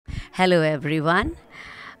Hello everyone.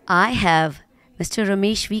 I have Mr.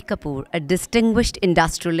 Ramesh V. Kapoor, a distinguished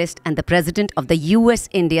industrialist and the president of the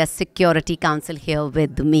US-India Security Council here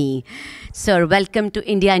with me. Sir, welcome to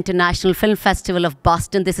India International Film Festival of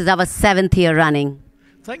Boston. This is our 7th year running.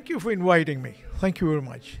 Thank you for inviting me. Thank you very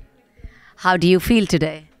much. How do you feel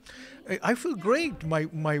today? I feel great.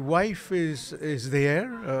 My wife is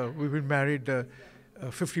there. We've been married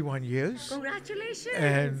 51 years. Congratulations.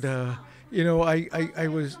 And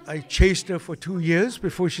I chased her for 2 years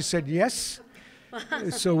before she said yes.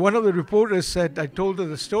 So one of the reporters said, I told her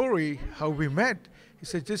the story, how we met. He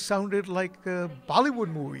said, this sounded like a Bollywood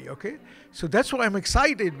movie, okay? So that's why I'm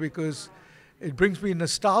excited, because it brings me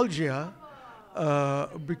nostalgia,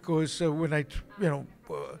 because when I,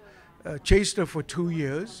 chased her for 2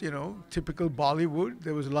 years, typical Bollywood,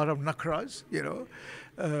 there was a lot of nakras,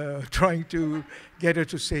 trying to get her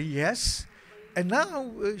to say yes. And now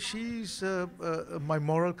she's my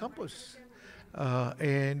moral compass.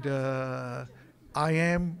 I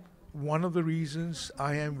am, one of the reasons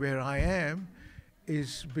I am where I am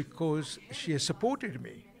is because she has supported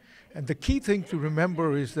me. And the key thing to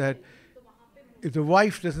remember is that if the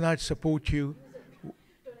wife does not support you,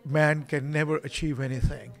 man can never achieve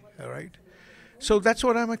anything, all right? So that's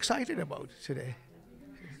what I'm excited about today.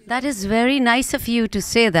 That is very nice of you to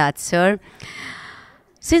say that, sir.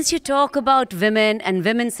 Since you talk about women and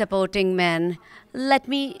women supporting men, let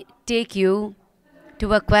me take you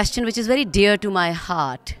to a question which is very dear to my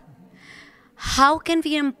heart. How can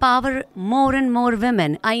we empower more and more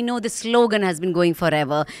women? I know the slogan has been going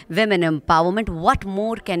forever, women empowerment. What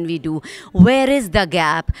more can we do? Where is the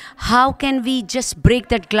gap? How can we just break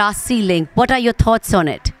that glass ceiling? What are your thoughts on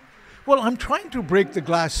it? Well, I'm trying to break the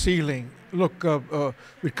glass ceiling. Look,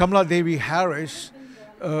 with Kamala Devi Harris,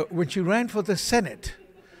 when she ran for the Senate,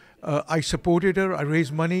 I supported her. I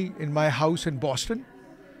raised money in my house in Boston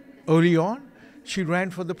early on. She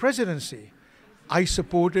ran for the presidency. I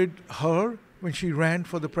supported her when she ran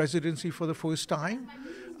for the presidency for the first time.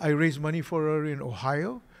 I raised money for her in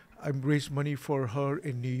Ohio. I raised money for her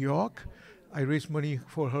in New York. I raised money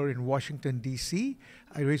for her in Washington, D.C.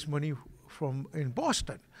 I raised money in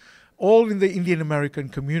Boston, all in the Indian American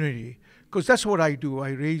community, because that's what I do.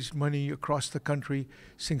 I raise money across the country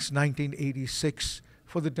since 1986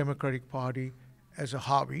 for the Democratic Party as a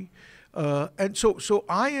hobby. And so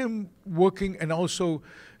I am working, and also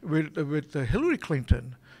with Hillary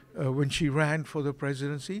Clinton when she ran for the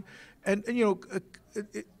presidency. And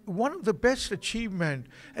one of the best achievements,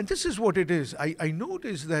 and this is what it is, I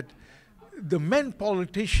noticed that the men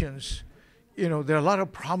politicians, there are a lot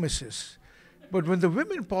of promises. But when the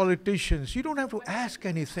women politicians, you don't have to ask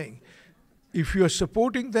anything. If you're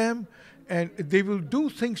supporting them, and they will do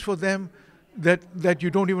things for them that you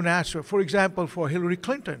don't even ask for. For example, for Hillary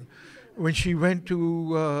Clinton, when she went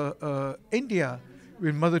to India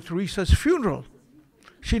with Mother Teresa's funeral,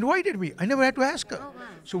 she invited me. I never had to ask her. Oh, wow.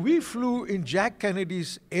 So we flew in Jack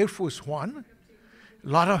Kennedy's Air Force One. A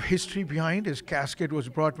lot of history behind. His casket was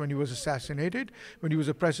brought when he was assassinated, when he was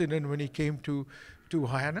a president, when he came to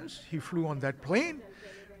Hyannis. He flew on that plane.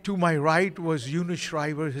 To my right was Eunice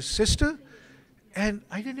Shriver, his sister. And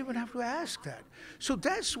I didn't even have to ask that. So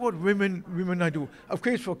that's what women I do. Of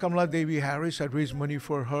course, for Kamala Devi Harris, I raised money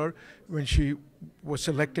for her when she was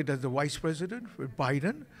selected as the vice president with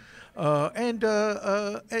Biden. And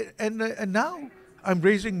now I'm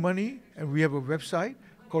raising money, and we have a website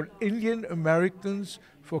called Indian Americans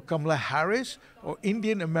for Kamala Harris, or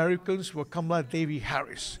Indian Americans for Kamala Devi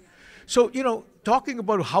Harris. So, talking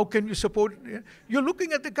about how can you support, you're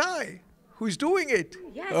looking at the guy who's doing it.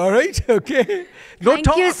 Yes. All right, okay. No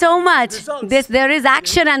Thank you so much. There is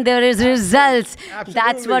action and there is results.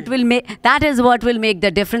 Absolutely. That is what will make the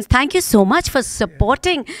difference. Thank you so much for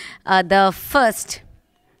supporting the first,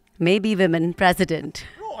 maybe women president.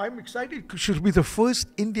 No, I'm excited. She should be the first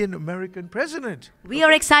Indian American president. We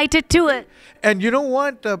are excited too. And you know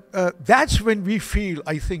what? That's when we feel,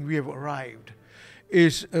 I think we have arrived.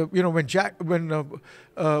 Is when Jack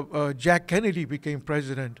Kennedy became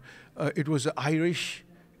president, it was the Irish,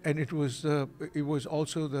 and it was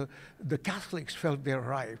also the Catholics felt they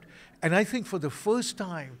arrived. And I think for the first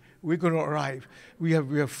time we're going to arrive. We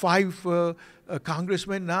have 5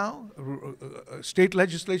 congressmen now, state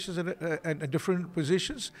legislatures and different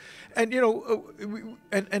positions, and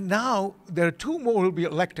and now there are 2 more who will be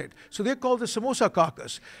elected. So they're called the Samosa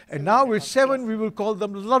Caucus, and now with 7 we will call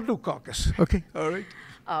them the Laddu Caucus. Okay, all right.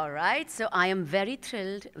 All right. So I am very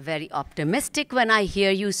thrilled, very optimistic when I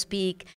hear you speak.